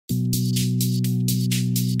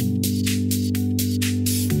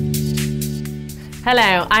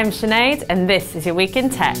Hello, I'm Sinead and this is your Week in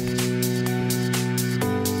Tech.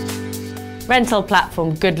 Rental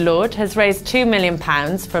platform Good Lord has raised £2 million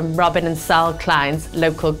from Robin and Sal Klein's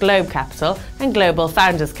local Globe Capital and Global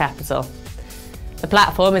Founders Capital. The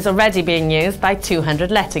platform is already being used by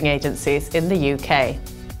 200 letting agencies in the UK.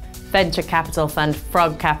 Venture capital fund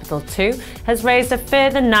Frog Capital 2 has raised a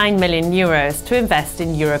further €9 million to invest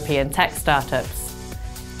in European tech startups.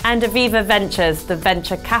 And Aviva Ventures, the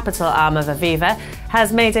venture capital arm of Aviva,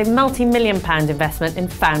 has made a multi-million-pound investment in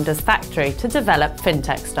Founders Factory to develop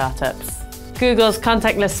fintech startups. Google's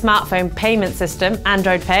contactless smartphone payment system,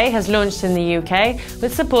 Android Pay, has launched in the UK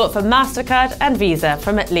with support for MasterCard and Visa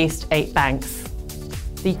from at least 8 banks.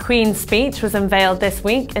 The Queen's speech was unveiled this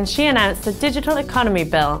week and she announced a digital economy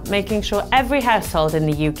bill, making sure every household in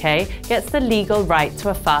the UK gets the legal right to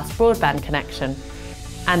a fast broadband connection.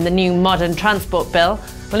 And the new modern transport bill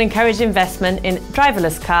will encourage investment in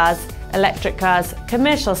driverless cars, electric cars,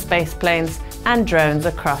 commercial space planes and drones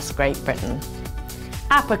across Great Britain.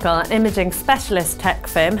 Apical, an imaging specialist tech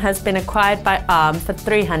firm, has been acquired by Arm for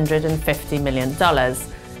 $350 million.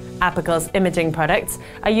 Apical's imaging products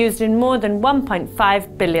are used in more than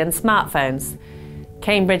 1.5 billion smartphones.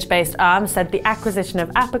 Cambridge-based Arm said the acquisition of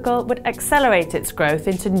Apical would accelerate its growth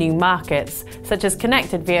into new markets, such as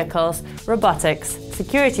connected vehicles, robotics,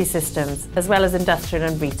 security systems, as well as industrial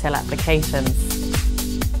and retail applications.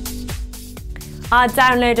 Our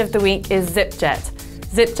download of the week is ZipJet.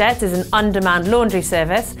 ZipJet is an on-demand laundry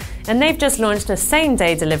service, and they've just launched a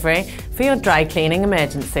same-day delivery for your dry cleaning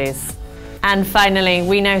emergencies. And finally,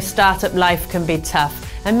 we know startup life can be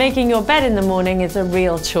tough, and making your bed in the morning is a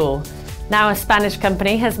real chore. Now a Spanish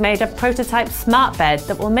company has made a prototype smart bed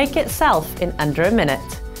that will make itself in under a minute.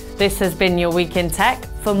 This has been your Week in Tech.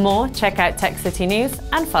 For more, check out Tech City News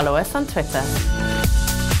and follow us on Twitter.